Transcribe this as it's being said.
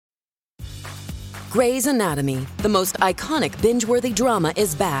Grey's Anatomy, the most iconic binge-worthy drama,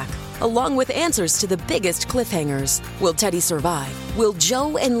 is back, along with answers to the biggest cliffhangers. Will Teddy survive? Will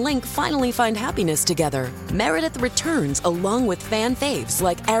Joe and Link finally find happiness together? Meredith returns along with fan faves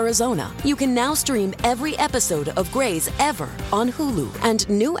like Arizona. You can now stream every episode of Grey's ever on Hulu, and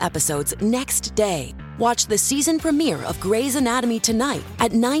new episodes next day. Watch the season premiere of Grey's Anatomy tonight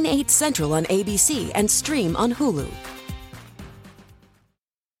at 9/8 Central on ABC and stream on Hulu.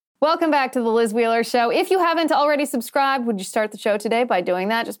 Welcome back to the Liz Wheeler Show. If you haven't already subscribed, would you start the show today by doing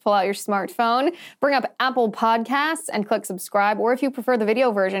that? Just pull out your smartphone, bring up Apple Podcasts, and click subscribe. Or if you prefer the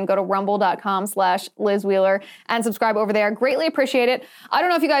video version, go to rumble.com/Liz Wheeler and subscribe over there. Greatly appreciate it. I don't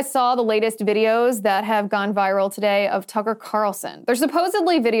know if you guys saw the latest videos that have gone viral today of Tucker Carlson. They're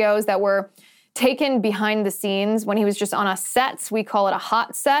supposedly videos that were taken behind the scenes when he was just on a set. We call it a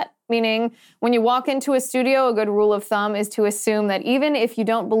hot set, meaning when you walk into a studio, a good rule of thumb is to assume that even if you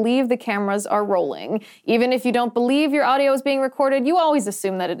don't believe the cameras are rolling, even if you don't believe your audio is being recorded, you always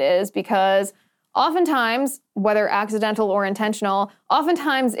assume that it is, because oftentimes, whether accidental or intentional,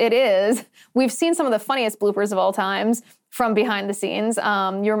 oftentimes it is. We've seen some of the funniest bloopers of all times from behind the scenes.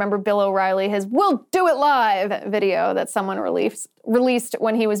 You remember Bill O'Reilly, his "We'll Do It Live" video that someone released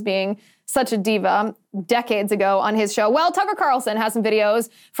when he was being such a diva decades ago on his show. Well, Tucker Carlson has some videos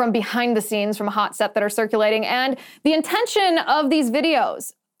from behind the scenes from a hot set that are circulating, and the intention of these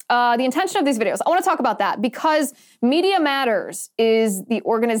videos, I want to talk about that because Media Matters is the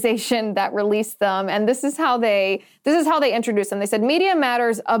organization that released them, and this is how they introduced them. They said Media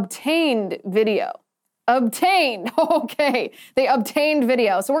Matters obtained video. Obtained. Okay. They obtained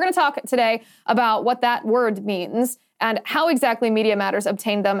video. So we're going to talk today about what that word means and how exactly Media Matters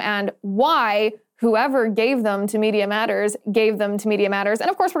obtained them and why whoever gave them to Media Matters gave them to Media Matters. And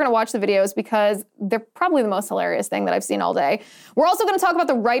of course, we're going to watch the videos because they're probably the most hilarious thing that I've seen all day. We're also going to talk about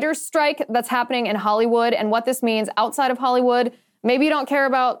the writer's strike that's happening in Hollywood and what this means outside of Hollywood. Maybe you don't care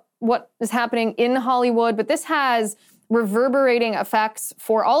about what is happening in Hollywood, but this has reverberating effects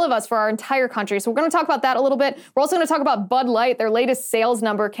for all of us, for our entire country. So we're going to talk about that a little bit. We're also going to talk about Bud Light. Their latest sales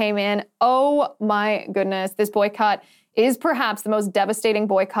number came in. Oh my goodness. This boycott is perhaps the most devastating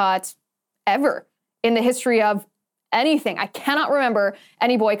boycott ever in the history of anything. I cannot remember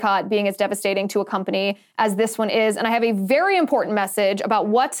any boycott being as devastating to a company as this one is. And I have a very important message about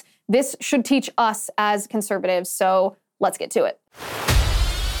what this should teach us as conservatives. So let's get to it.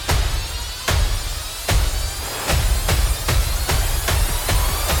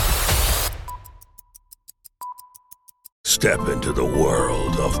 Step into the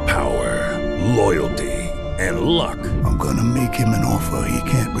world of power, loyalty, and luck. I'm gonna make him an offer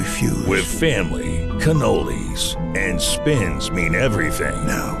he can't refuse. With family, cannolis, and spins mean everything.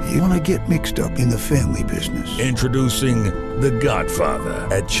 Now, you wanna get mixed up in the family business. Introducing The Godfather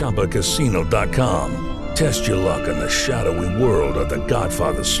at ChumbaCasino.com. Test your luck in the shadowy world of The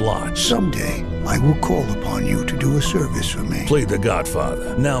Godfather slot. Someday, I will call upon you to do a service for me. Play The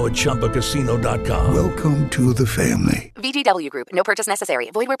Godfather, now at ChumbaCasino.com. Welcome to the family. VGW Group. No purchase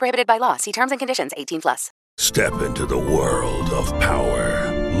necessary. Void where prohibited by law. See terms and conditions. 18+. Step into the world of power,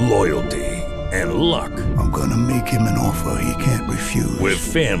 loyalty, and luck. I'm gonna make him an offer he can't refuse. With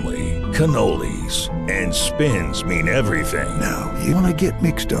family, cannolis, and spins mean everything. Now, you wanna get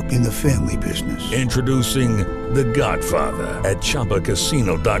mixed up in the family business. Introducing The Godfather at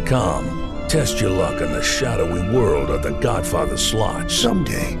ChumbaCasino.com. Test your luck in the shadowy world of The Godfather slot.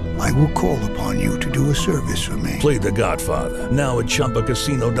 Someday, I will call upon you to do a service for me. Play The Godfather, now at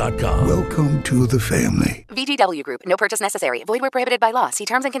ChumbaCasino.com. Welcome to the family. VGW Group. No purchase necessary. Void where prohibited by law. See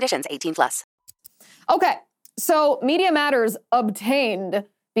terms and conditions. 18+. Okay, so Media Matters obtained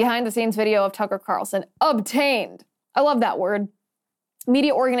behind-the-scenes video of Tucker Carlson. Obtained. I love that word.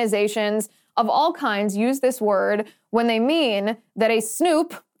 Media organizations of all kinds use this word when they mean that a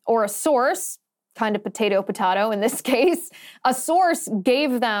snoop or a source, kind of potato in this case, a source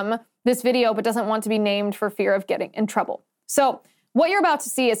gave them this video but doesn't want to be named for fear of getting in trouble. So what you're about to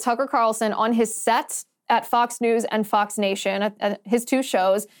see is Tucker Carlson on his set at Fox News and Fox Nation, at his two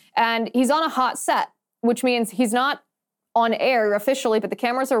shows, and he's on a hot set, which means he's not on air officially, but the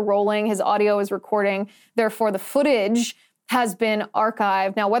cameras are rolling, his audio is recording, therefore the footage has been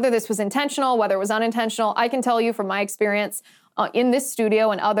archived. Now, whether this was intentional, whether it was unintentional, I can tell you from my experience in this studio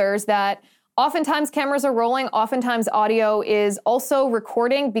and others that oftentimes cameras are rolling, oftentimes audio is also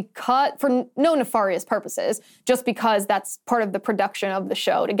recording because for no nefarious purposes, just because that's part of the production of the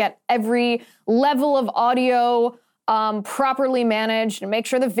show, to get every level of audio properly managed and make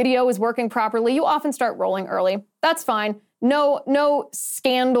sure the video is working properly. You often start rolling early. That's fine. No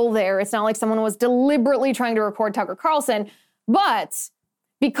scandal there. It's not like someone was deliberately trying to record Tucker Carlson, but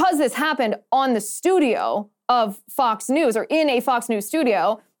because this happened on the studio of Fox News, or in a Fox News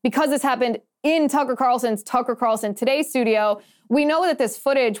studio, because this happened in Tucker Carlson's Tucker Carlson Today studio, we know that this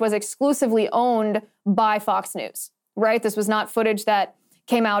footage was exclusively owned by Fox News, right? This was not footage that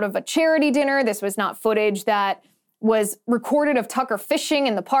came out of a charity dinner. This was not footage that was recorded of Tucker fishing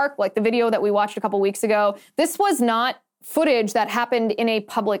in the park, like the video that we watched a couple weeks ago. This was not footage that happened in a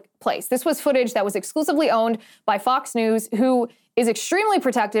public place. This was footage that was exclusively owned by Fox News, who is extremely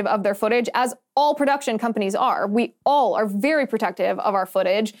protective of their footage, as all production companies are. We all are very protective of our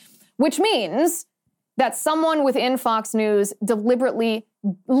footage, which means that someone within Fox News deliberately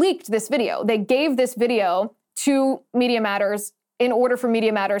leaked this video. They gave this video to Media Matters in order for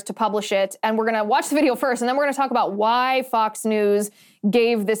Media Matters to publish it. And we're gonna watch the video first, and then we're gonna talk about why Fox News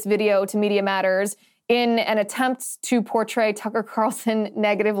gave this video to Media Matters in an attempt to portray Tucker Carlson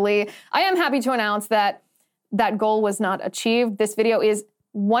negatively. I am happy to announce that that goal was not achieved. This video is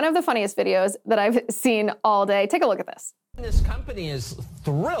one of the funniest videos that I've seen all day. Take a look at this. This company is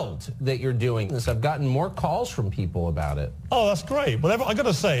thrilled that you're doing this. I've gotten more calls from people about it. Oh, that's great. Well, I got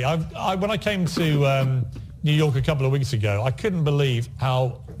to say, when I came to New York a couple of weeks ago, I couldn't believe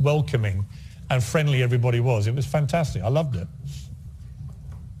how welcoming and friendly everybody was. It was fantastic. I loved it.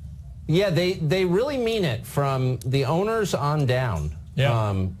 Yeah, they really mean it, from the owners on down.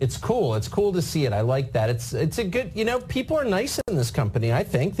 Yeah. It's cool. It's cool to see it. I like that. It's a good, people are nice in this company, I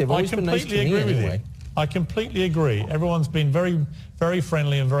think. They've always been nice to me anyway. I completely agree. Everyone's been very, very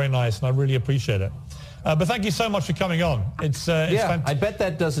friendly and very nice, and I really appreciate it. But thank you so much for coming on. It's fantastic. I bet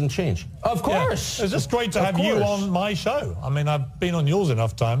that doesn't change. Of course. Yeah. It's just great to have you on my show. I mean, I've been on yours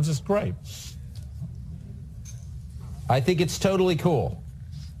enough times. It's great. I think it's totally cool.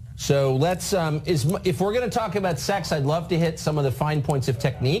 So let's, if we're going to talk about sex, I'd love to hit some of the fine points of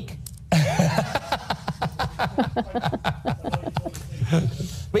technique.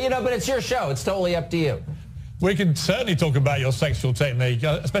 But it's your show. It's totally up to you. We can certainly talk about your sexual technique,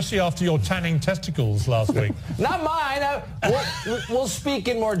 especially after your tanning testicles last week. Not mine. We'll speak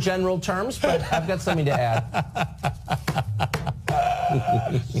in more general terms, but I've got something to add.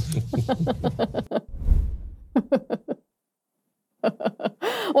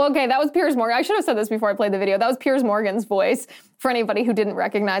 Well, okay, that was Piers Morgan. I should have said this before I played the video. That was Piers Morgan's voice. For anybody who didn't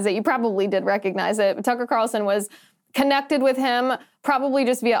recognize it, you probably did recognize it. But Tucker Carlson was connected with him, probably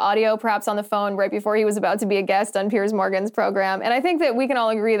just via audio, perhaps on the phone, right before he was about to be a guest on Piers Morgan's program. And I think that we can all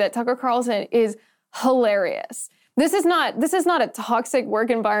agree that Tucker Carlson is hilarious. This is not a toxic work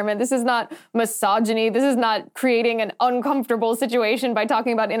environment. This is not misogyny. This is not creating an uncomfortable situation by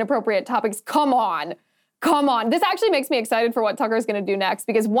talking about inappropriate topics. Come on. This actually makes me excited for what Tucker's going to do next,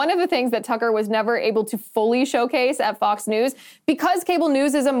 because one of the things that Tucker was never able to fully showcase at Fox News, because cable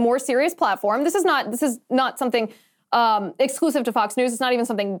news is a more serious platform. This is not something exclusive to Fox News. It's not even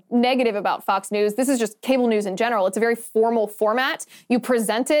something negative about Fox News. This is just cable news in general. It's a very formal format. You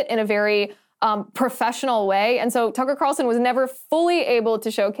present it in a very professional way. And so Tucker Carlson was never fully able to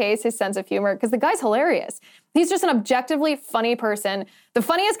showcase his sense of humor, because the guy's hilarious. He's just an objectively funny person. The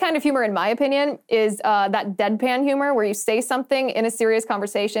funniest kind of humor, in my opinion, is that deadpan humor, where you say something in a serious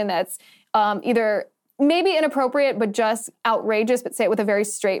conversation that's either maybe inappropriate, but just outrageous, but say it with a very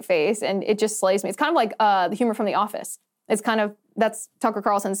straight face, and it just slays me. It's kind of like the humor from The Office. That's Tucker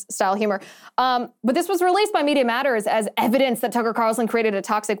Carlson's style humor. But this was released by Media Matters as evidence that Tucker Carlson created a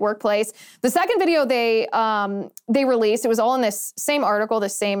toxic workplace. The second video they released, it was all in this same article,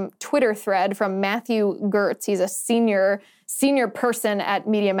 this same Twitter thread from Matthew Gertz. He's a senior person at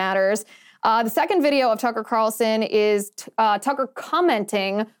Media Matters. The second video of Tucker Carlson is Tucker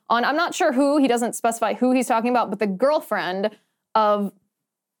commenting on, I'm not sure who, he doesn't specify who he's talking about, but the girlfriend of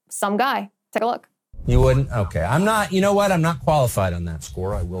some guy. Take a look. You wouldn't? Okay. I'm not, you know what? I'm not qualified on that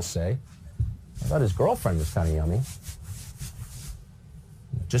score, I will say. I thought his girlfriend was kind of yummy.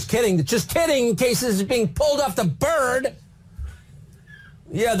 Just kidding, in case this is being pulled off the bird.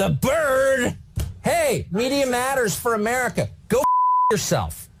 Yeah, the bird. Hey, Media Matters for America. Go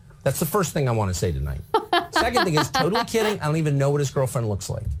yourself. That's the first thing I want to say tonight. Second thing is, totally kidding. I don't even know what his girlfriend looks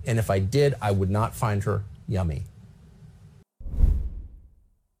like. And if I did, I would not find her yummy.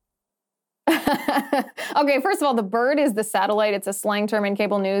 Okay, first of all, the bird is the satellite. It's a slang term in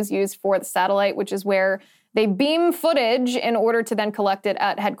cable news used for the satellite, which is where they beam footage in order to then collect it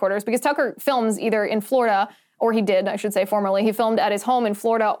at headquarters. Because Tucker films either in Florida, or he did, I should say formerly. He filmed at his home in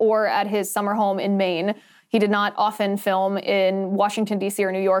Florida or at his summer home in Maine. He did not often film in Washington, D.C.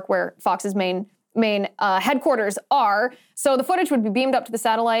 or New York, where Fox's main headquarters are. So the footage would be beamed up to the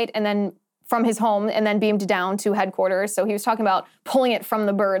satellite and then from his home and then beamed down to headquarters. So he was talking about pulling it from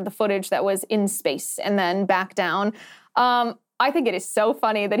the bird, the footage that was in space, and then back down. I think it is so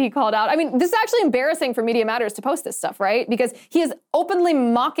funny that he called out. I mean, this is actually embarrassing for Media Matters to post this stuff, right? Because he is openly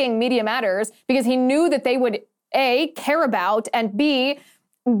mocking Media Matters because he knew that they would, A, care about, and B,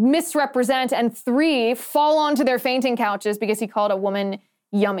 misrepresent, and 3, fall onto their fainting couches because he called a woman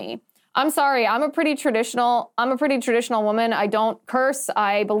yummy. I'm sorry, I'm a pretty traditional woman. I don't curse.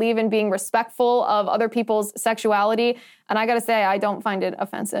 I believe in being respectful of other people's sexuality. And I gotta say, I don't find it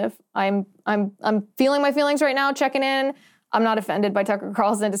offensive. I'm feeling my feelings right now, checking in. I'm not offended by Tucker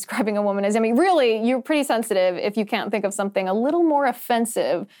Carlson describing a woman as yummy. Really, you're pretty sensitive if you can't think of something a little more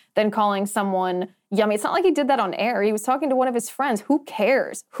offensive than calling someone yummy. It's not like he did that on air. He was talking to one of his friends. Who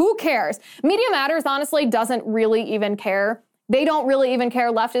cares? Who cares? Media Matters, honestly, doesn't really even care. They don't really even care.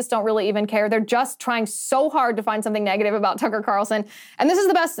 Leftists don't really even care. They're just trying so hard to find something negative about Tucker Carlson. And this is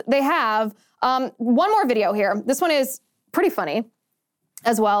the best they have. One more video here. This one is pretty funny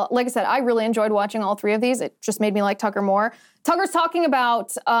as well. Like I said, I really enjoyed watching all 3 of these. It just made me like Tucker more. Tucker's talking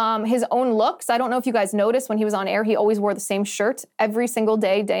about his own looks. I don't know if you guys noticed when he was on air, he always wore the same shirt every single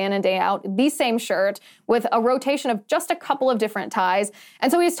day, day in and day out, the same shirt with a rotation of just a couple of different ties.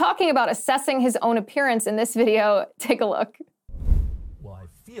 And so he's talking about assessing his own appearance in this video. Take a look.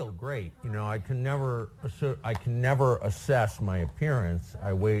 Feel great. You know, I can never assess my appearance.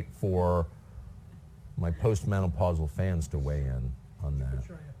 I wait for my postmenopausal fans to weigh in on that.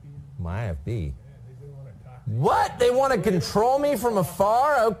 My IFB. What? They want to control me from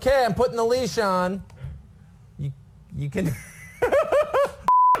afar? Okay, I'm putting the leash on. You can it,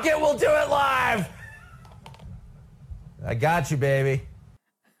 we'll do it live. I got you, baby.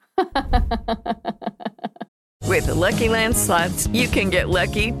 With the Lucky Land Slots, you can get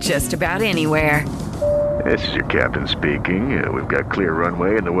lucky just about anywhere. This is your captain speaking. We've got clear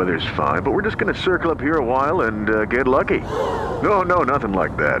runway and the weather's fine, but we're just going to circle up here a while and get lucky. No, nothing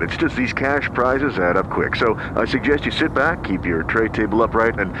like that. It's just these cash prizes add up quick. So I suggest you sit back, keep your tray table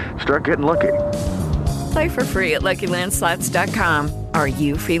upright, and start getting lucky. Play for free at LuckyLandSlots.com. Are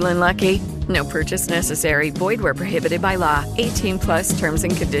you feeling lucky? No purchase necessary. Void where prohibited by law. 18+ terms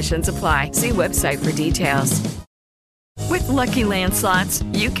and conditions apply. See website for details. With Lucky Land Slots,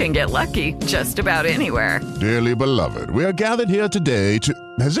 you can get lucky just about anywhere. Dearly beloved, we are gathered here today to...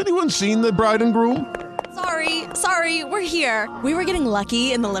 Has anyone seen the bride and groom? Sorry, we're here. We were getting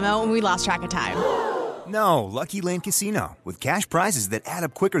lucky in the limo and we lost track of time. No, Lucky Land Casino, with cash prizes that add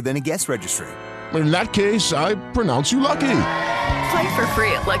up quicker than a guest registry. In that case, I pronounce you lucky. Play for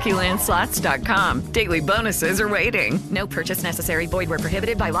free at LuckyLandSlots.com. Daily bonuses are waiting. No purchase necessary. Void where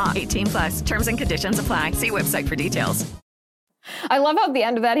prohibited by law. 18+. Terms and conditions apply. See website for details. I love how at the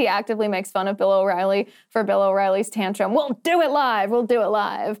end of that, he actively makes fun of Bill O'Reilly for Bill O'Reilly's tantrum. We'll do it live.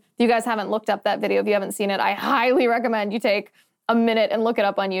 If you guys haven't looked up that video, if you haven't seen it, I highly recommend you take a minute and look it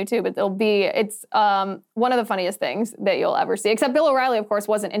up on YouTube. It's one of the funniest things that you'll ever see. Except Bill O'Reilly, of course,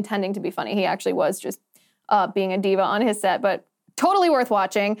 wasn't intending to be funny. He actually was just being a diva on his set, but totally worth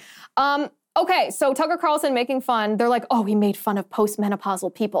watching. Okay, so Tucker Carlson making fun. They're like, oh, he made fun of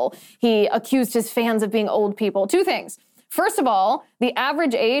postmenopausal people. He accused his fans of being old people. 2 things. First of all, the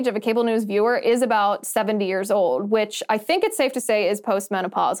average age of a cable news viewer is about 70 years old, which I think it's safe to say is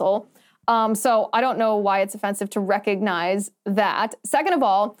postmenopausal. So I don't know why it's offensive to recognize that. Second of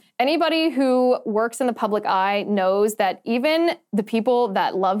all, anybody who works in the public eye knows that even the people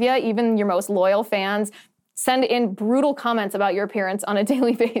that love you, even your most loyal fans, send in brutal comments about your appearance on a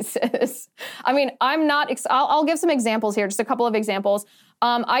daily basis. I mean, I'll give some examples here, just a couple of examples.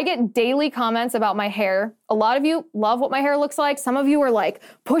 I get daily comments about my hair. A lot of you love what my hair looks like. Some of you are like,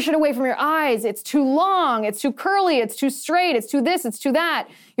 push it away from your eyes. It's too long. It's too curly. It's too straight. It's too this. It's too that.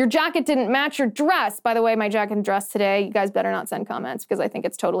 Your jacket didn't match your dress. By the way, my jacket and dress today, you guys better not send comments because I think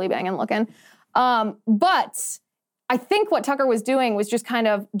it's totally banging looking. But I think what Tucker was doing was just kind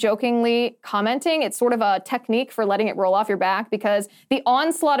of jokingly commenting. It's sort of a technique for letting it roll off your back because the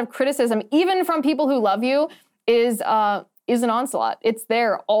onslaught of criticism, even from people who love you, is an onslaught. It's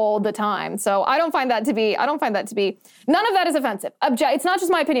there all the time. So I don't find that to be, none of that is offensive. It's not just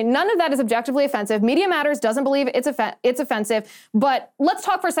my opinion. None of that is objectively offensive. Media Matters doesn't believe it's offensive. But let's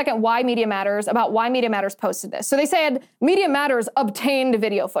talk for a second why Media Matters posted this. So they said Media Matters obtained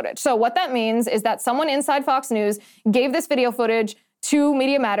video footage. So what that means is that someone inside Fox News gave this video footage to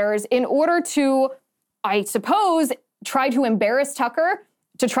Media Matters in order to, I suppose, try to embarrass Tucker,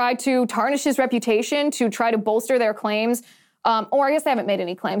 to try to tarnish his reputation, to try to bolster their claims. Or I guess they haven't made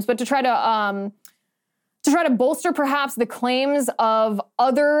any claims, but to try to bolster perhaps the claims of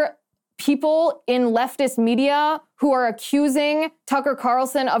other people in leftist media who are accusing Tucker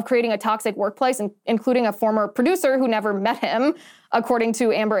Carlson of creating a toxic workplace, including a former producer who never met him, according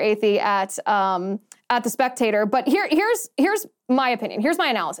to Amber Athey at The Spectator. But here's my opinion. Here's my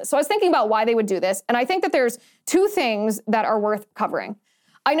analysis. So I was thinking about why they would do this, and I think that there's two things that are worth covering.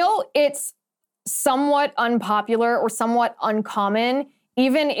 I know it's somewhat unpopular or somewhat uncommon,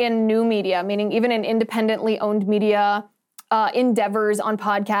 even in new media, meaning even in independently owned media endeavors on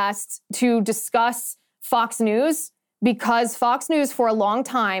podcasts, to discuss Fox News, because Fox News for a long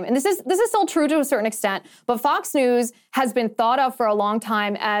time, and this is still true to a certain extent, but Fox News has been thought of for a long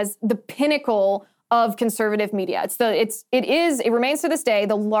time as the pinnacle of conservative media. It remains to this day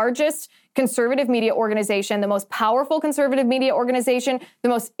the largest conservative media organization, the most powerful conservative media organization, the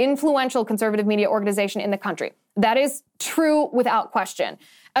most influential conservative media organization in the country. That is true without question.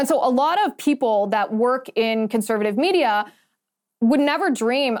 And so a lot of people that work in conservative media would never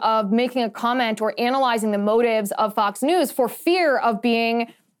dream of making a comment or analyzing the motives of Fox News for fear of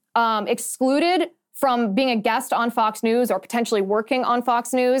being excluded from being a guest on Fox News or potentially working on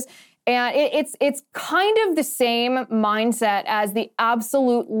Fox News. And it's kind of the same mindset as the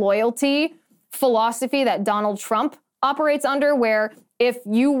absolute loyalty philosophy that Donald Trump operates under, where if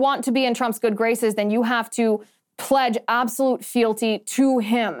you want to be in Trump's good graces, then you have to pledge absolute fealty to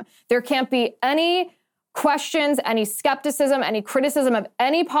him. There can't be any questions, any skepticism, any criticism of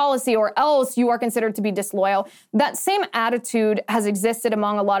any policy, or else you are considered to be disloyal. That same attitude has existed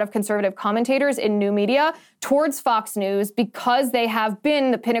among a lot of conservative commentators in new media towards Fox News, because they have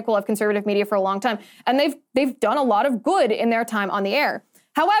been the pinnacle of conservative media for a long time. And they've done a lot of good in their time on the air.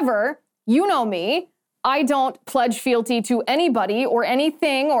 However, you know me, I don't pledge fealty to anybody or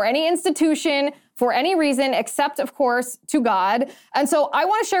anything or any institution for any reason, except, of course, to God. And so I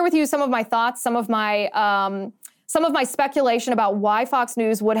want to share with you some of my thoughts, some of my speculation about why Fox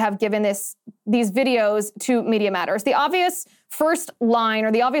News would have given these videos to Media Matters. The obvious first line,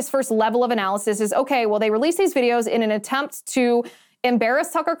 or the obvious first level of analysis, is, okay, well, they released these videos in an attempt to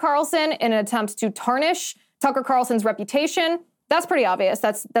embarrass Tucker Carlson, in an attempt to tarnish Tucker Carlson's reputation. That's pretty obvious.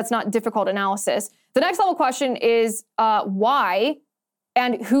 That's not difficult analysis. The next level question is why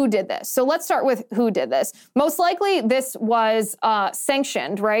and who did this. So let's start with who did this. Most likely this was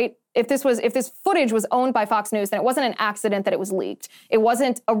sanctioned, right? If this footage was owned by Fox News, then it wasn't an accident that it was leaked. It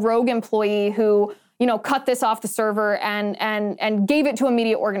wasn't a rogue employee who, cut this off the server and gave it to a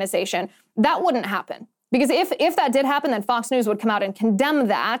media organization. That wouldn't happen. Because if that did happen, then Fox News would come out and condemn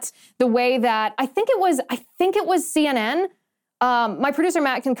that the way that I think it was CNN. My producer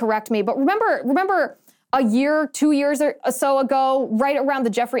Matt can correct me, but remember a year, 2 years or so ago, right around the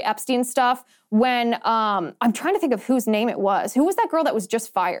Jeffrey Epstein stuff, when I'm trying to think of whose name it was. Who was that girl that was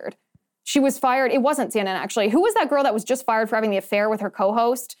just fired? She was fired. It wasn't CNN, actually. Who was that girl that was just fired for having the affair with her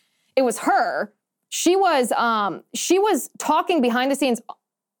co-host? It was her. She was talking behind the scenes.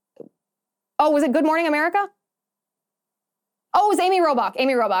 Oh, was it Good Morning America? Oh, it was Amy Robach.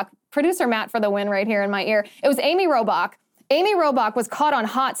 Amy Robach. Producer Matt for the win right here in my ear. It was Amy Robach. Amy Robach was caught on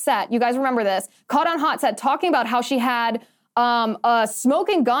hot set. You guys remember this? Caught on hot set talking about how she had a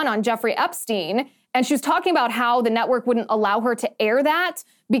smoking gun on Jeffrey Epstein. And she was talking about how the network wouldn't allow her to air that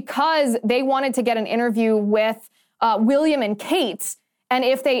because they wanted to get an interview with William and Kate. And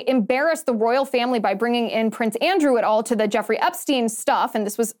if they embarrassed the royal family by bringing in Prince Andrew at all to the Jeffrey Epstein stuff, and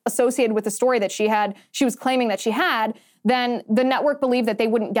this was associated with the story that she was claiming that she had, then the network believed that they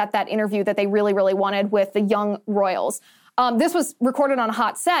wouldn't get that interview that they really, really wanted with the young royals. This was recorded on a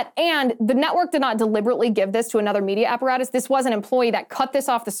hot set, and the network did not deliberately give this to another media apparatus. This was an employee that cut this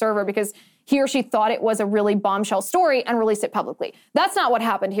off the server because he or she thought it was a really bombshell story and released it publicly. That's not what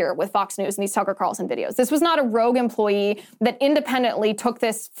happened here with Fox News and these Tucker Carlson videos. This was not a rogue employee that independently took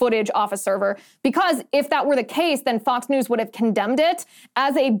this footage off a server, because if that were the case, then Fox News would have condemned it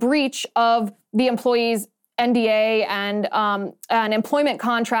as a breach of the employee's NDA and an employment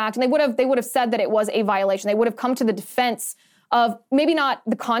contract, and they would have said that it was a violation. They would have come to the defense of maybe not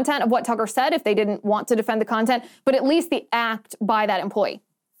the content of what Tucker said if they didn't want to defend the content, but at least the act by that employee.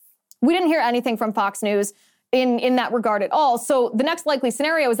 We didn't hear anything from Fox News in that regard at all. So the next likely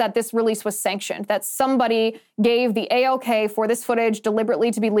scenario is that this release was sanctioned, that somebody gave the A-OK for this footage deliberately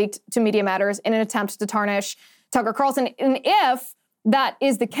to be leaked to Media Matters in an attempt to tarnish Tucker Carlson. And if that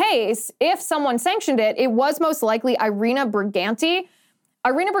is the case, if someone sanctioned it, it was most likely Irina Briganti.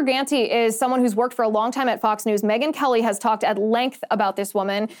 Irina Briganti is someone who's worked for a long time at Fox News. Megyn Kelly has talked at length about this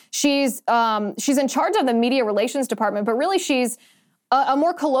woman. She's in charge of the media relations department, but really she's a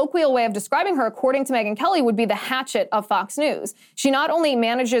more colloquial way of describing her, according to Megyn Kelly, would be the hatchet of Fox News. She not only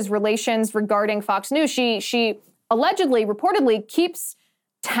manages relations regarding Fox News, she allegedly, reportedly keeps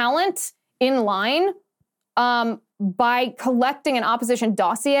talent in line by collecting an opposition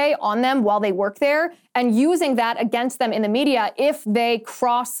dossier on them while they work there and using that against them in the media if they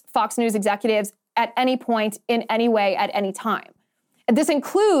cross Fox News executives at any point, in any way, at any time. And this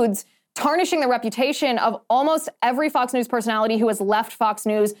includes tarnishing the reputation of almost every Fox News personality who has left Fox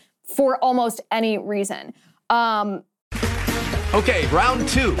News for almost any reason. Okay, round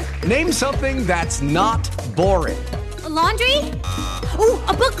 2. Name something that's not boring. A laundry? Ooh,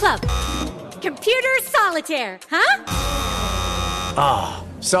 a book club. Computer solitaire, huh? Ah,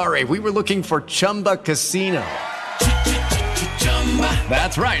 sorry, we were looking for Chumba Casino.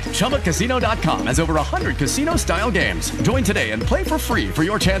 That's right, ChumbaCasino.com has over 100 casino-style games. Join today and play for free for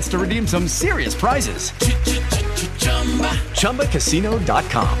your chance to redeem some serious prizes.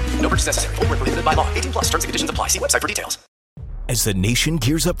 ChumbaCasino.com. No purchase necessary. Void where prohibited by law. 18+. Terms and conditions apply. See website for details. As the nation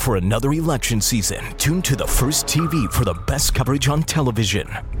gears up for another election season, tune to the First TV for the best coverage on television.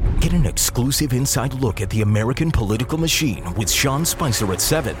 Get an exclusive inside look at the American political machine with Sean Spicer at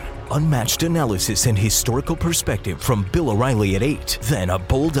 7. Unmatched analysis and historical perspective from Bill O'Reilly at 8. Then a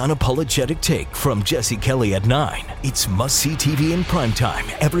bold, unapologetic take from Jesse Kelly at 9. It's must-see TV in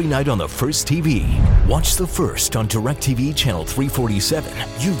primetime every night on the First TV. Watch The First on DirecTV Channel 347,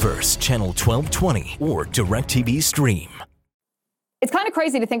 UVerse Channel 1220, or DirecTV Stream. It's kind of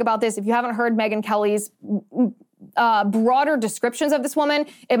crazy to think about this. If you haven't heard Megyn Kelly's broader descriptions of this woman,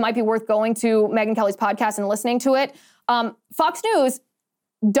 it might be worth going to Megyn Kelly's podcast and listening to it. Fox News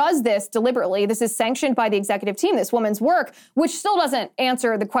does this deliberately. This is sanctioned by the executive team, this woman's work, which still doesn't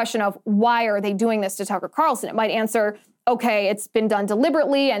answer the question of why are they doing this to Tucker Carlson. It might answer, okay, it's been done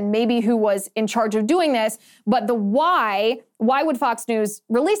deliberately and maybe who was in charge of doing this. But the why would Fox News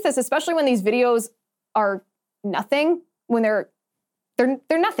release this, especially when these videos are nothing, when they're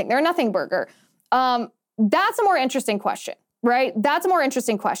nothing. They're a nothing burger. That's a more interesting question, right? That's a more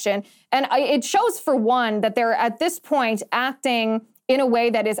interesting question. And it shows, for one, that they're at this point acting in a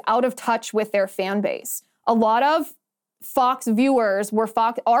way that is out of touch with their fan base. A lot of Fox viewers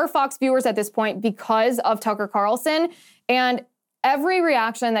are Fox viewers at this point because of Tucker Carlson. And every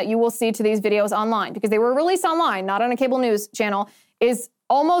reaction that you will see to these videos online, because they were released online, not on a cable news channel, is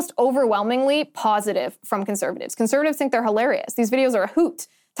almost overwhelmingly positive from conservatives. Conservatives think they're hilarious. These videos are a hoot.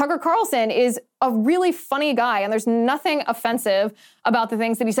 Tucker Carlson is a really funny guy, and there's nothing offensive about the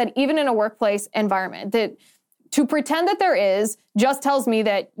things that he said, even in a workplace environment. That to pretend that there is just tells me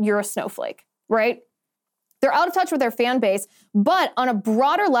that you're a snowflake, right? They're out of touch with their fan base, but on a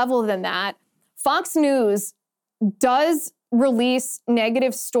broader level than that, Fox News does release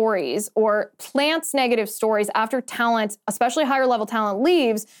negative stories or plants negative stories after talent, especially higher level talent,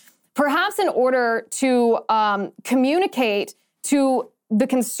 leaves, perhaps in order to communicate to the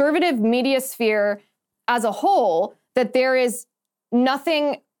conservative media sphere as a whole that there is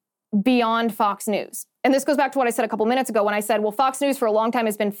nothing beyond Fox News. And this goes back to what I said a couple minutes ago when I said, well, Fox News for a long time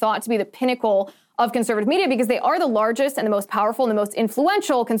has been thought to be the pinnacle of conservative media because they are the largest and the most powerful and the most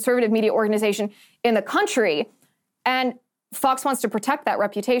influential conservative media organization in the country. And Fox wants to protect that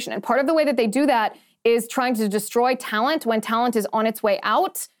reputation. And part of the way that they do that is trying to destroy talent when talent is on its way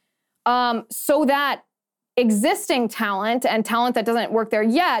out, so that existing talent and talent that doesn't work there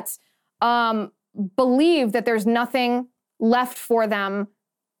yet believe that there's nothing left for them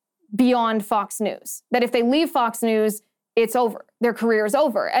beyond Fox News. That if they leave Fox News, it's over. Their career is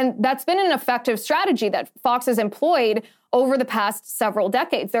over. And that's been an effective strategy that Fox has employed over the past several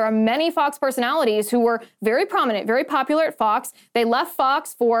decades. There are many Fox personalities who were very prominent, very popular at Fox. They left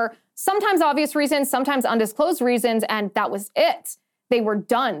Fox for sometimes obvious reasons, sometimes undisclosed reasons, and that was it. They were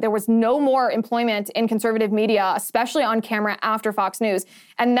done. There was no more employment in conservative media, especially on camera after Fox News.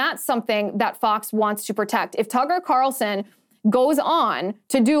 And that's something that Fox wants to protect. If Tucker Carlson goes on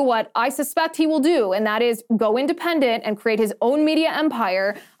to do what I suspect he will do, and that is go independent and create his own media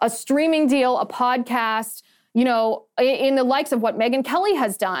empire, a streaming deal, a podcast, you know, in the likes of what Megyn Kelly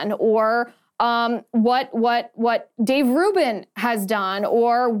has done, or what Dave Rubin has done,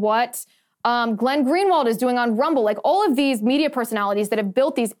 or what Glenn Greenwald is doing on Rumble, like all of these media personalities that have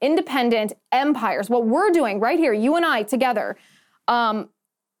built these independent empires, what we're doing right here, you and I together,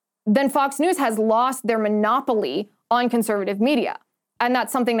 then Fox News has lost their monopoly on conservative media. And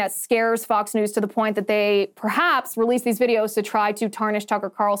that's something that scares Fox News to the point that they perhaps release these videos to try to tarnish Tucker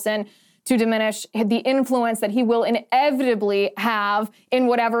Carlson, to diminish the influence that he will inevitably have in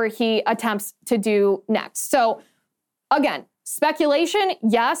whatever he attempts to do next. So again, speculation,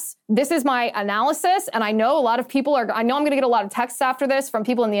 yes, this is my analysis. And I know a lot of people I know I'm going to get a lot of texts after this from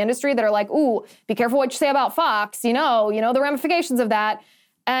people in the industry that are like, ooh, be careful what you say about Fox. You know the ramifications of that.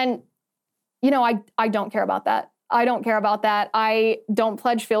 And, I don't care about that. I don't care about that. I don't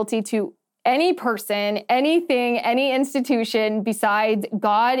pledge fealty to any person, anything, any institution besides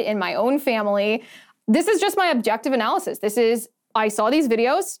God and my own family. This is just my objective analysis. I saw these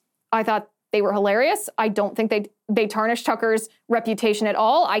videos. I thought they were hilarious. I don't think they tarnish Tucker's reputation at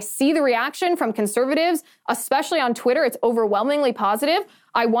all. I see the reaction from conservatives, especially on Twitter. It's overwhelmingly positive.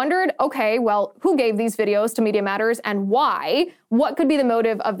 I wondered, okay, well, who gave these videos to Media Matters and why? What could be the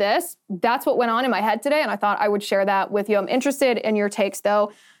motive of this? That's what went on in my head today, and I thought I would share that with you. I'm interested in your takes,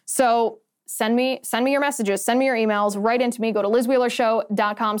 though. So send me your messages, send me your emails, write into me, go to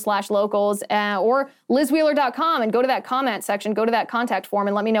lizwheelershow.com/locals or lizwheeler.com and go to that comment section, go to that contact form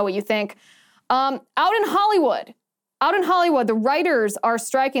and let me know what you think. Out in Hollywood, the writers are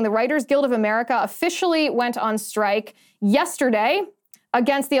striking. The Writers Guild of America officially went on strike yesterday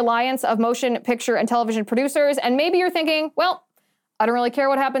against the Alliance of Motion Picture and Television Producers. And maybe you're thinking, well, I don't really care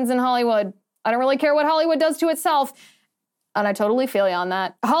what happens in Hollywood. I don't really care what Hollywood does to itself. And I totally feel you on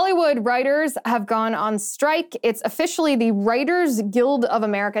that. Hollywood writers have gone on strike. It's officially the Writers Guild of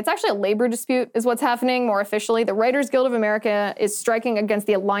America. It's actually a labor dispute is what's happening more officially. The Writers Guild of America is striking against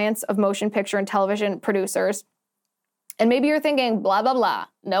the Alliance of Motion Picture and Television Producers. And maybe you're thinking, blah, blah, blah.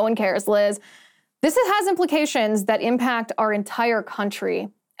 No one cares, Liz. This has implications that impact our entire country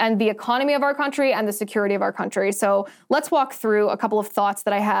and the economy of our country and the security of our country. So let's walk through a couple of thoughts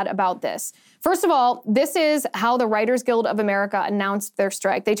that I had about this. First of all, this is how the Writers Guild of America announced their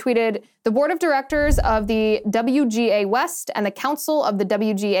strike. They tweeted, the board of directors of the WGA West and the council of the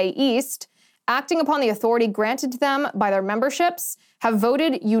WGA East, acting upon the authority granted to them by their memberships, have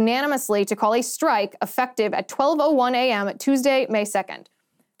voted unanimously to call a strike effective at 12:01 a.m. Tuesday, May 2nd.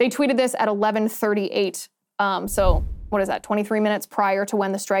 They tweeted this at 11:38. So what is that, 23 minutes prior to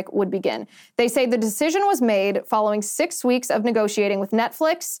when the strike would begin. They say the decision was made following 6 weeks of negotiating with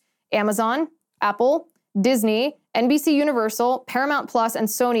Netflix, Amazon, Apple, Disney, NBC Universal, Paramount Plus, and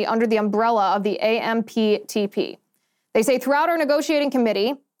Sony under the umbrella of the AMPTP. They say though our negotiating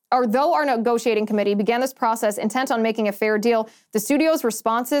committee began this process intent on making a fair deal, the studio's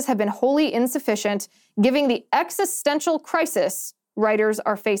responses have been wholly insufficient, given the existential crisis writers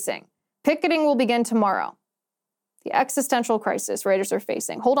are facing. Picketing will begin tomorrow. The existential crisis writers are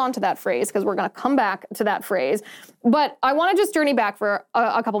facing. Hold on to that phrase because we're going to come back to that phrase. But I want to just journey back for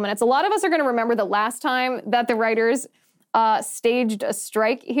a couple minutes. A lot of us are going to remember the last time that the writers staged a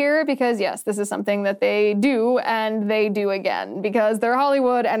strike here because, yes, this is something that they do and they do again because they're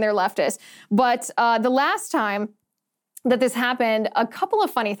Hollywood and they're leftist. But the last time that this happened, a couple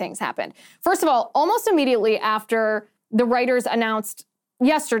of funny things happened. First of all, almost immediately after the writers announced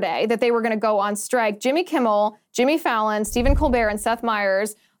yesterday that they were going to go on strike, Jimmy Kimmel, Jimmy Fallon, Stephen Colbert, and Seth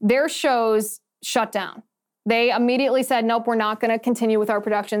Meyers, their shows shut down. They immediately said, nope, we're not going to continue with our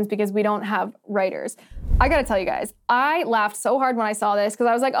productions because we don't have writers. I got to tell you guys, I laughed so hard when I saw this because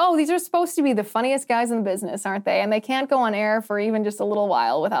I was like, oh, these are supposed to be the funniest guys in the business, aren't they? And they can't go on air for even just a little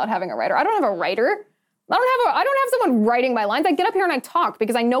while without having a writer. I don't have a writer. I don't have someone writing my lines. I get up here and I talk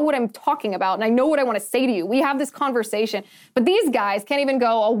because I know what I'm talking about and I know what I want to say to you. We have this conversation. But these guys can't even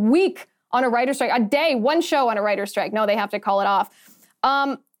go a week on a writer's strike, a day, one show on a writer's strike. No, they have to call it off.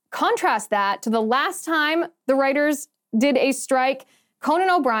 Contrast that to the last time the writers did a strike. Conan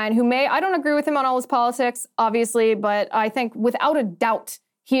O'Brien, I don't agree with him on all his politics, obviously, but I think without a doubt,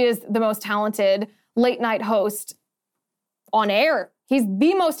 he is the most talented late night host on air. He's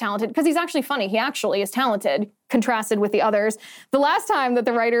the most talented because he's actually funny. He actually is talented, contrasted with the others. The last time that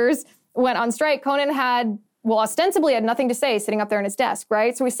the writers went on strike, Conan ostensibly had nothing to say sitting up there in his desk,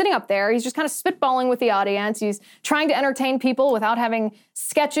 right? So he's sitting up there. He's just kind of spitballing with the audience. He's trying to entertain people without having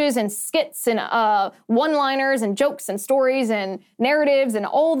sketches and skits and one-liners and jokes and stories and narratives and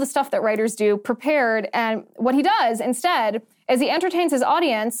all the stuff that writers do prepared. And what he does instead is he entertains his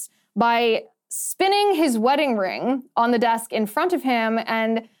audience by spinning his wedding ring on the desk in front of him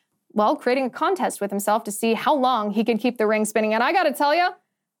and, well, creating a contest with himself to see how long he can keep the ring spinning. And I got to tell you,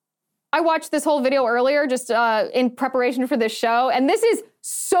 I watched this whole video earlier just in preparation for this show, and this is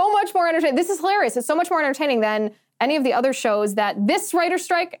so much more entertaining. This is hilarious. It's so much more entertaining than any of the other shows that this writer's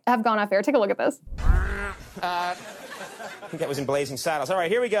strike have gone off air. Take a look at this. I think that was in Blazing Saddles. All right,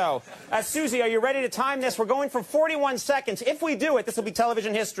 here we go. Susie, are you ready to time this? We're going for 41 seconds. If we do it, this will be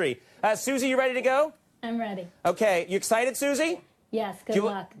television history. Susie, you ready to go? I'm ready. Okay, you excited, Susie? Yes, good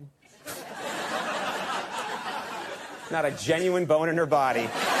luck. Not a genuine bone in her body.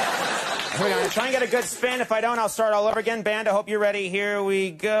 Here we go. I'm try and get a good spin. If I don't, I'll start all over again. Band, I hope you're ready. Here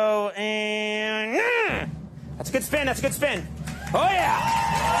we go. And that's a good spin. That's a good spin. Oh, yeah.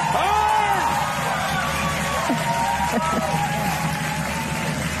 Oh!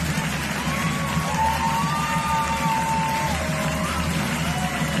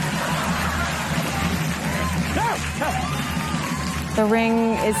 The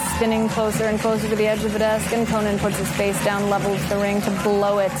ring is spinning closer and closer to the edge of the desk, and Conan puts his face down, levels the ring to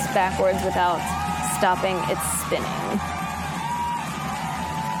blow it backwards without stopping its spinning.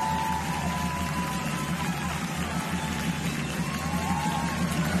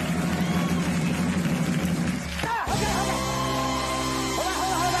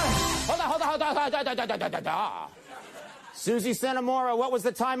 Susie Santamora, what was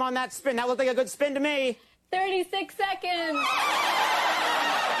the time on that spin? That looked like a good spin to me. 36 seconds.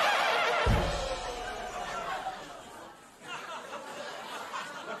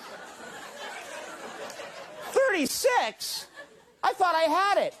 $36? I thought I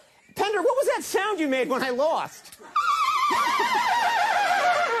had it. Pender, what was that sound you made when I lost?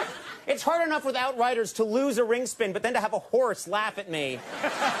 It's hard enough with Outriders to lose a ring spin, but then to have a horse laugh at me.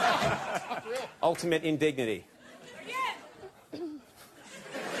 Ultimate indignity.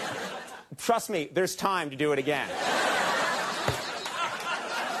 Trust me, there's time to do it again.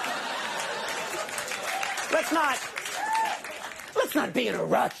 Let's not be in a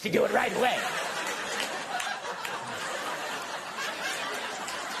rush to do it right away.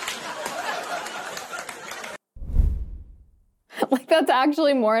 Like, that's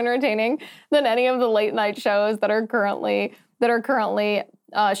actually more entertaining than any of the late night shows that are currently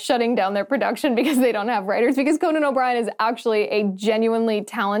shutting down their production because they don't have writers, because Conan O'Brien is actually a genuinely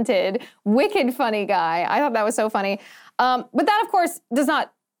talented, wicked funny guy. I thought that was so funny. But that, of course, does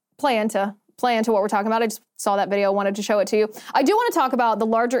not play into what we're talking about. I just saw that video, wanted to show it to you. I do want to talk about the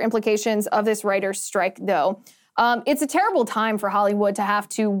larger implications of this writer's strike, though. It's a terrible time for Hollywood to have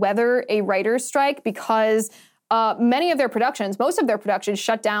to weather a writer's strike because most of their productions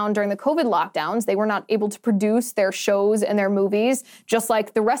shut down during the COVID lockdowns. They were not able to produce their shows and their movies, just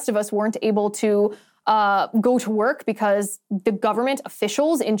like the rest of us weren't able to go to work because the government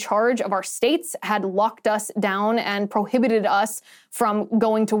officials in charge of our states had locked us down and prohibited us from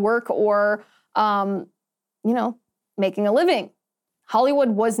going to work or, making a living. Hollywood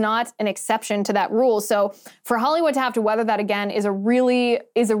was not an exception to that rule. So for Hollywood to have to weather that again is a really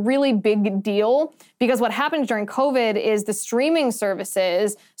big deal, because what happened during COVID is the streaming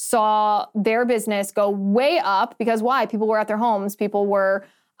services saw their business go way up because why? People were at their homes. People were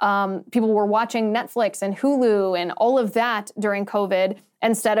watching Netflix and Hulu and all of that during COVID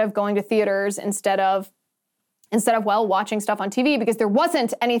instead of going to theaters, instead of watching stuff on TV, because there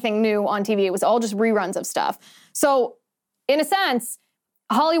wasn't anything new on TV. It was all just reruns of stuff. So in a sense,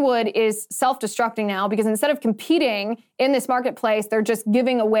 Hollywood is self-destructing now because instead of competing in this marketplace, they're just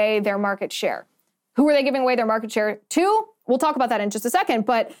giving away their market share. Who are they giving away their market share to? We'll talk about that in just a second.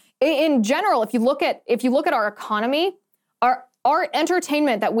 But in general, if you look at our economy, our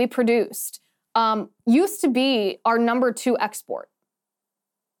entertainment that we produced used to be our number 2 export.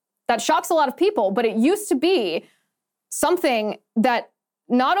 That shocks a lot of people, but it used to be something that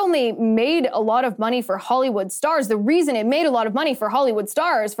not only made a lot of money for Hollywood stars. The reason it made a lot of money for Hollywood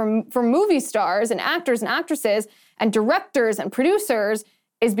stars, for movie stars and actors and actresses and directors and producers,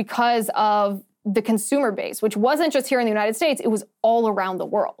 is because of the consumer base, which wasn't just here in the United States, it was all around the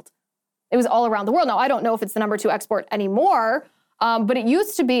world. It was all around the world. Now, I don't know if it's the number 2 export anymore, but it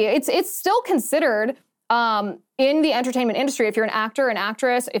used to be. It's still considered in the entertainment industry. If you're an actor, an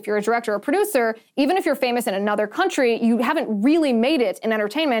actress, if you're a director or producer, even if you're famous in another country, you haven't really made it in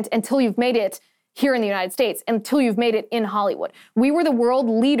entertainment until you've made it here in the United States, until you've made it in Hollywood. We were the world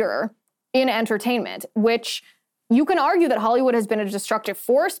leader in entertainment, which you can argue that Hollywood has been a destructive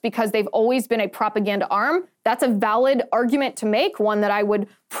force because they've always been a propaganda arm. That's a valid argument to make, one that I would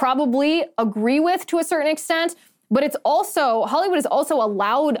probably agree with to a certain extent. But Hollywood has also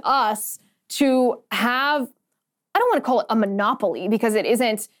allowed us to have, I don't want to call it a monopoly because it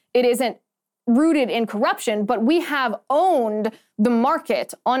isn't rooted in corruption, but we have owned the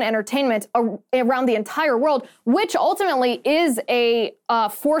market on entertainment around the entire world, which ultimately is a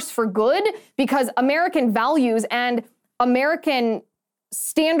force for good, because American values and American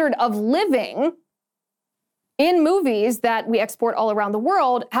standard of living in movies that we export all around the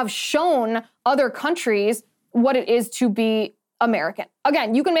world have shown other countries what it is to be American.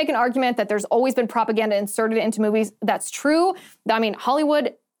 Again, you can make an argument that there's always been propaganda inserted into movies. That's true. I mean,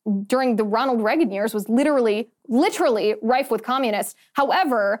 Hollywood during the Ronald Reagan years was literally rife with communists.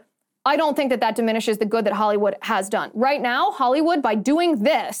 However, I don't think that diminishes the good that Hollywood has done. Right now, Hollywood, by doing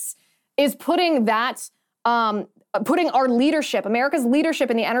this, is putting our leadership, America's leadership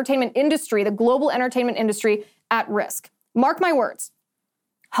in the entertainment industry, the global entertainment industry, at risk. Mark my words.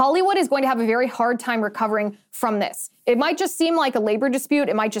 Hollywood is going to have a very hard time recovering from this. It might just seem like a labor dispute.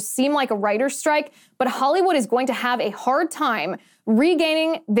 It might just seem like a writer's strike, but Hollywood is going to have a hard time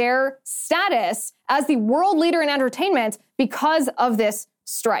regaining their status as the world leader in entertainment because of this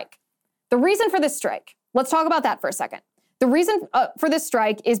strike. The reason for this strike, let's talk about that for a second. The reason for this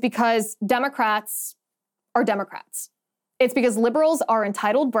strike is because Democrats are Democrats. It's because liberals are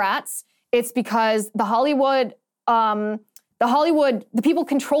entitled brats. It's because the people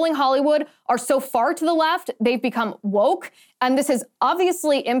controlling Hollywood are so far to the left, they've become woke, and this has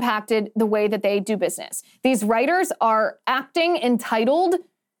obviously impacted the way that they do business. These writers are acting entitled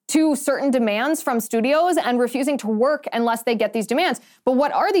to certain demands from studios and refusing to work unless they get these demands. But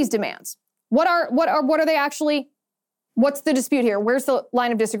what are these demands? What are they actually? What's the dispute here? Where's the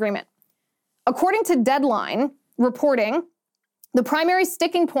line of disagreement? According to Deadline reporting, the primary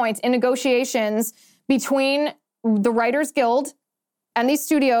sticking points in negotiations between the Writers Guild and these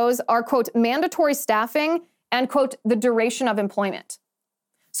studios are, quote, mandatory staffing and, quote, the duration of employment.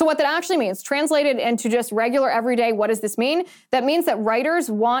 So what that actually means, translated into just regular everyday, what does this mean? That means that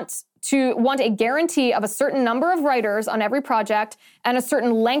writers want a guarantee of a certain number of writers on every project and a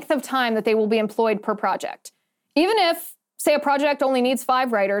certain length of time that they will be employed per project. Even if, say, a project only needs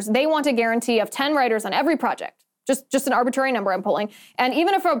 5 writers, they want a guarantee of 10 writers on every project. Just an arbitrary number I'm pulling. And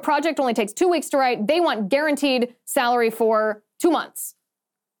even if a project only takes 2 weeks to write, they want guaranteed salary for 2 months.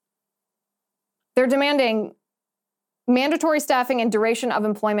 They're demanding mandatory staffing and duration of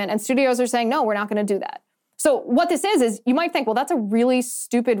employment, and studios are saying, no, we're not going to do that. So what this is you might think, well, that's a really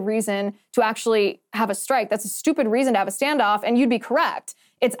stupid reason to actually have a strike. That's a stupid reason to have a standoff, and you'd be correct.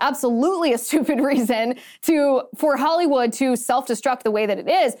 It's absolutely a stupid reason for Hollywood to self-destruct the way that it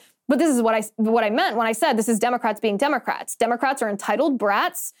is. But this is what I meant when I said this is Democrats being Democrats. Democrats are entitled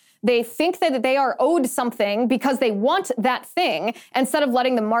brats. They think that they are owed something because they want that thing instead of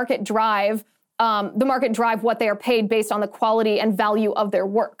letting the market drive what they are paid based on the quality and value of their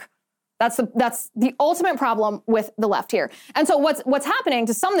work. That's the ultimate problem with the left here. And so what's happening,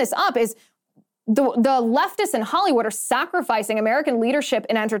 to sum this up, is the leftists in Hollywood are sacrificing American leadership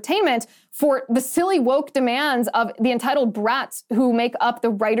in entertainment for the silly woke demands of the entitled brats who make up the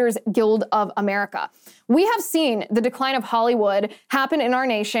Writers Guild of America. We have seen the decline of Hollywood happen in our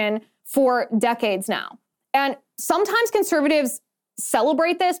nation for decades now. And sometimes conservatives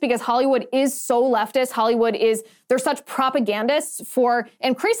celebrate this because Hollywood is so leftist. They're such propagandists for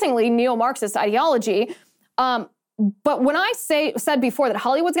increasingly neo-Marxist ideology. But when I said before that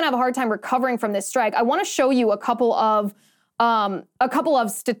Hollywood's going to have a hard time recovering from this strike, I want to show you a couple of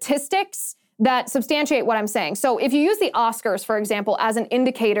statistics that substantiate what I'm saying. So if you use the Oscars, for example, as an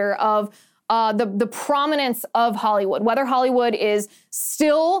indicator of the prominence of Hollywood, whether Hollywood is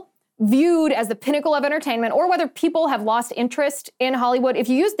still viewed as the pinnacle of entertainment or whether people have lost interest in Hollywood, if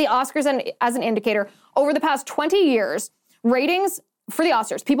you use the Oscars as an indicator, over the past 20 years, ratings for the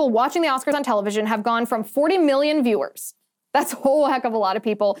Oscars, people watching the Oscars on television have gone from 40 million viewers, that's a whole heck of a lot of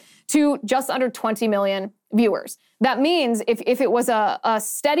people, to just under 20 million viewers. That means if it was a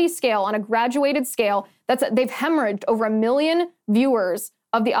steady scale, on a graduated scale, they've hemorrhaged over 1 million viewers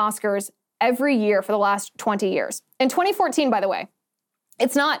of the Oscars every year for the last 20 years. In 2014, by the way,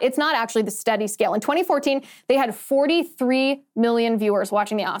 it's not actually the steady scale. In 2014, they had 43 million viewers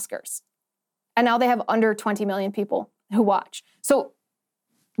watching the Oscars. And now they have under 20 million people who watch. So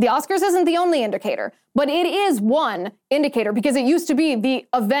the Oscars isn't the only indicator, but it is one indicator because it used to be the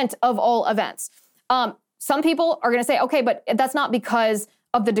event of all events. Some people are going to say, okay, but that's not because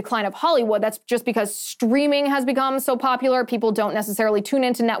of the decline of Hollywood. That's just because streaming has become so popular. People don't necessarily tune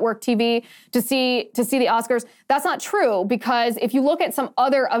into network TV to see the Oscars. That's not true, because if you look at some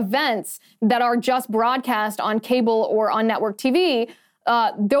other events that are just broadcast on cable or on network TV,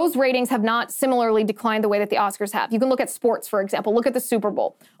 those ratings have not similarly declined the way that the Oscars have. You can look at sports, for example. Look at the Super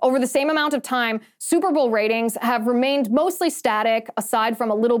Bowl. Over the same amount of time, Super Bowl ratings have remained mostly static, aside from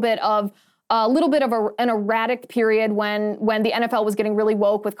a little bit of an erratic period when the NFL was getting really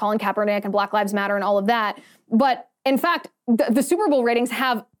woke with Colin Kaepernick and Black Lives Matter and all of that. But in fact, the Super Bowl ratings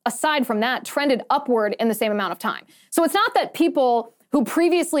have, aside from that, trended upward in the same amount of time. So it's not that people who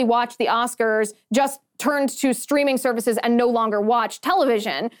previously watched the Oscars just turned to streaming services and no longer watch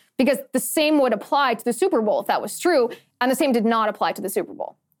television, because the same would apply to the Super Bowl if that was true, and the same did not apply to the Super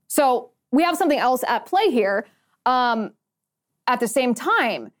Bowl. So we have something else at play here. At the same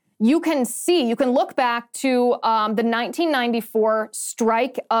time, you can look back to the 1994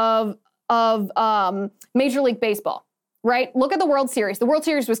 strike of Major League Baseball, right? Look at the World Series. The World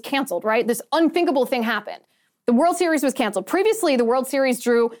Series was canceled, right? This unthinkable thing happened. The World Series was canceled. Previously, the World Series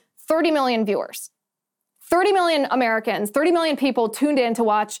drew 30 million viewers. 30 million Americans, 30 million people tuned in to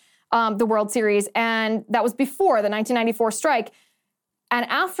watch the World Series, and that was before the 1994 strike. And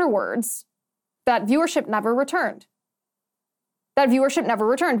afterwards, that viewership never returned.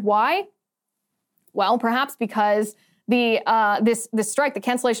 Why? Well, perhaps because this strike, the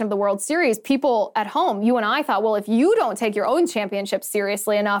cancellation of the World Series, people at home, you and I thought, well, if you don't take your own championship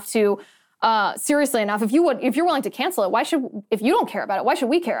seriously enough, if you're willing to cancel it, if you don't care about it, why should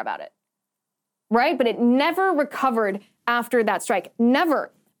we care about it? Right? But it never recovered after that strike.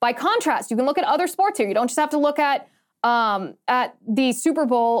 Never. By contrast, you can look at other sports here. You don't just have to look at the Super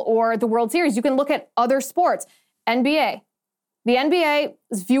Bowl or the World Series. You can look at other sports. NBA. The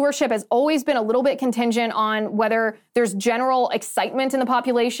NBA's viewership has always been a little bit contingent on whether there's general excitement in the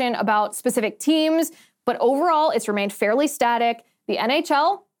population about specific teams, but overall, it's remained fairly static. The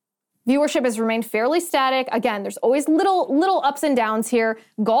NHL viewership has remained fairly static. Again, there's always little ups and downs here.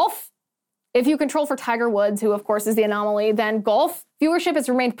 Golf, if you control for Tiger Woods, who of course is the anomaly, then golf viewership has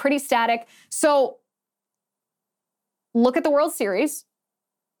remained pretty static. So look at the World Series.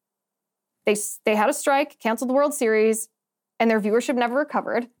 They had a strike, canceled the World Series, and their viewership never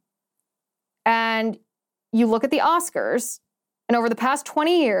recovered. And you look at the Oscars, and over the past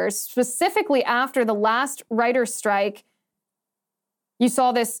 20 years, specifically after the last writer's strike, you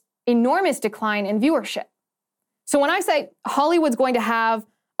saw this enormous decline in viewership. So when I say Hollywood's going to have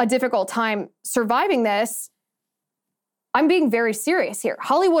a difficult time surviving this, I'm being very serious here.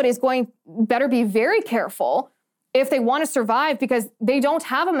 Hollywood better be very careful if they want to survive, because they don't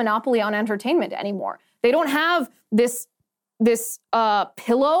have a monopoly on entertainment anymore. They don't have this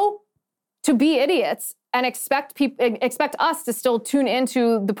pillow to be idiots and expect us to still tune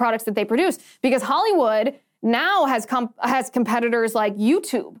into the products that they produce, because Hollywood now has competitors like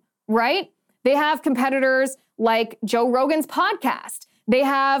YouTube, right? They have competitors like Joe Rogan's podcast. They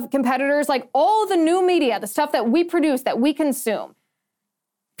have competitors like all the new media, the stuff that we produce, that we consume.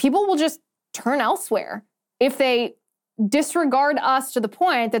 People will just turn elsewhere if they disregard us to the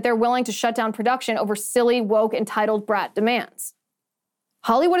point that they're willing to shut down production over silly, woke, entitled brat demands.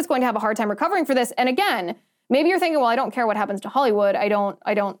 Hollywood is going to have a hard time recovering for this. And again, maybe you're thinking, well, I don't care what happens to Hollywood. I don't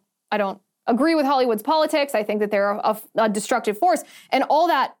agree with Hollywood's politics. I think that they're a destructive force. And all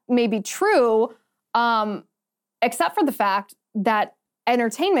that may be true, except for the fact that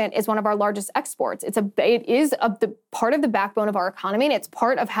entertainment is one of our largest exports. It is the part of the backbone of our economy, and it's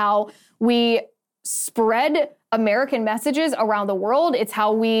part of how we spread American messages around the world. It's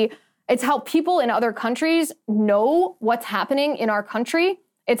how people in other countries know what's happening in our country.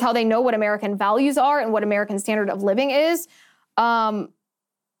 It's how they know what American values are and what American standard of living is. And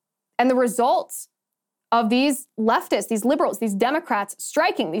the results of these leftists, these liberals, these Democrats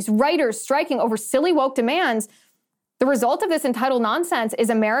striking, these writers striking over silly woke demands, the result of this entitled nonsense is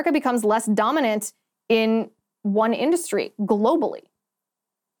America becomes less dominant in one industry globally.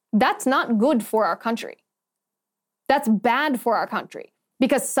 That's not good for our country. That's bad for our country,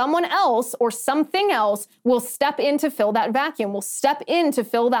 because someone else or something else will step in to fill that vacuum, will step in to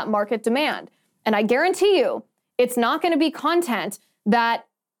fill that market demand. And I guarantee you, it's not going to be content that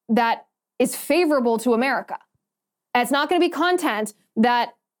is favorable to America. And it's not going to be content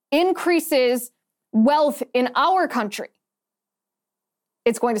that increases wealth in our country.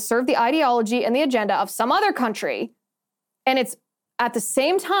 It's going to serve the ideology and the agenda of some other country, and it's at the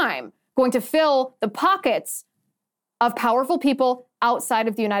same time going to fill the pockets of powerful people outside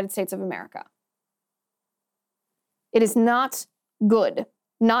of the United States of America. It is not good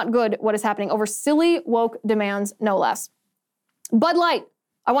what is happening over silly woke demands, no less. Bud Light,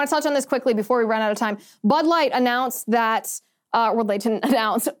 I want to touch on this quickly before we run out of time. Bud Light announced that, well, they didn't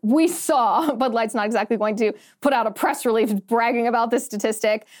announce, we saw, Bud Light's not exactly going to put out a press release bragging about this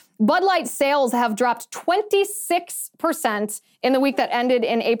statistic. Bud Light sales have dropped 26% in the week that ended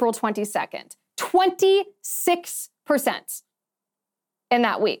in April 22nd. 26% in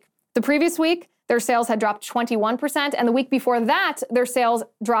that week. The previous week, their sales had dropped 21%, and the week before that, their sales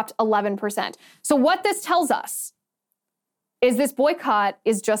dropped 11%. So what this tells us is this boycott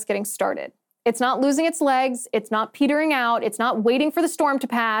is just getting started. It's not losing its legs. It's not petering out. It's not waiting for the storm to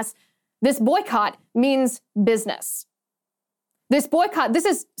pass. This boycott means business. This boycott, this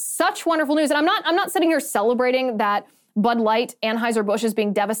is such wonderful news. And I'm not sitting here celebrating that Bud Light, Anheuser-Busch is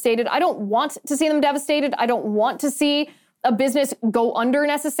being devastated. I don't want to see them devastated. I don't want to see a business go under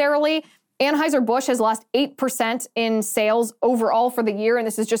necessarily. Anheuser-Busch has lost 8% in sales overall for the year. And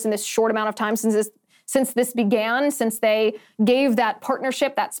this is just in this short amount of time since this began, since they gave that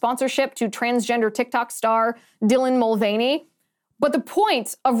partnership, that sponsorship to transgender TikTok star Dylan Mulvaney. But the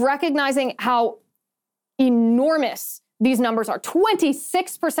point of recognizing how enormous these numbers are,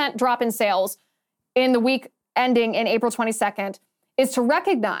 26% drop in sales in the week ending in April 22nd is to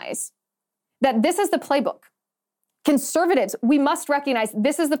recognize that this is the playbook. Conservatives, we must recognize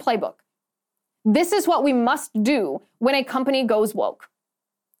this is the playbook. This is what we must do when a company goes woke.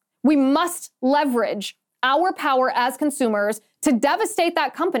 We must leverage our power as consumers to devastate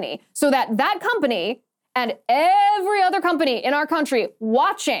that company so that that company and every other company in our country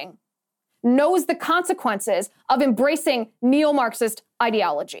watching knows the consequences of embracing neo-Marxist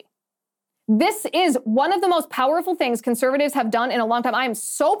ideology. This is one of the most powerful things conservatives have done in a long time. I am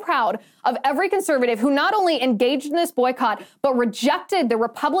so proud of every conservative who not only engaged in this boycott, but rejected the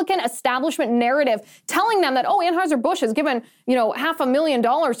Republican establishment narrative, telling them that, oh, Anheuser-Busch has given,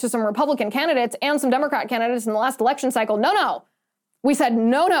 $500,000 to some Republican candidates and some Democrat candidates in the last election cycle. No. We said,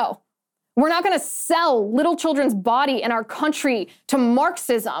 no. We're not going to sell little children's body in our country to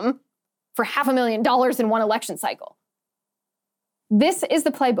Marxism for $500,000 in one election cycle. This is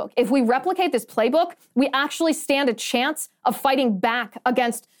the playbook. If we replicate this playbook, we actually stand a chance of fighting back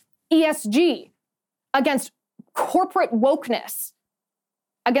against ESG, against corporate wokeness,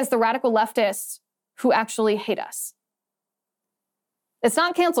 against the radical leftists who actually hate us. It's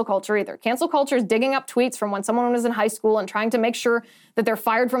not cancel culture either. Cancel culture is digging up tweets from when someone was in high school and trying to make sure that they're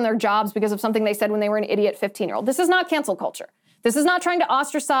fired from their jobs because of something they said when they were an idiot 15-year-old. This is not cancel culture. This is not trying to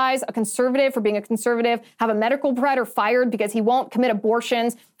ostracize a conservative for being a conservative, have a medical provider fired because he won't commit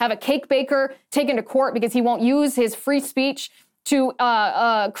abortions, have a cake baker taken to court because he won't use his free speech to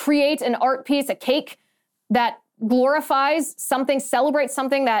create an art piece, a cake that glorifies something, celebrates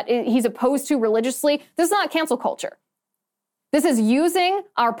something that he's opposed to religiously. This is not cancel culture. This is using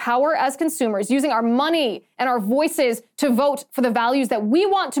our power as consumers, using our money and our voices to vote for the values that we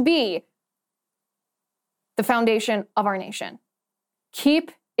want to be the foundation of our nation.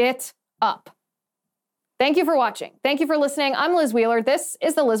 Keep it up. Thank you for watching. Thank you for listening. I'm Liz Wheeler. This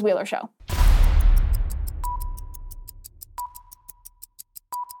is The Liz Wheeler Show.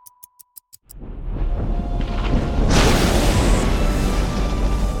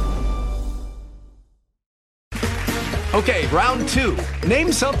 Okay, round two.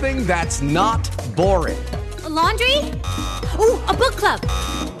 Name something that's not boring. A laundry? Ooh, a book club.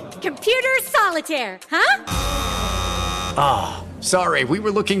 Computer solitaire, huh? Ah, sorry, we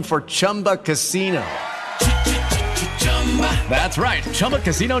were looking for Chumba Casino. That's right,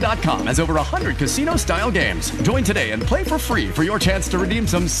 ChumbaCasino.com has over 100 casino-style games. Join today and play for free for your chance to redeem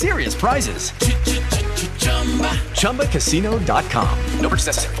some serious prizes. ChumbaCasino.com. No purchase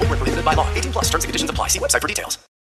necessary. Void where prohibited by law. 18+ terms and conditions apply. See website for details.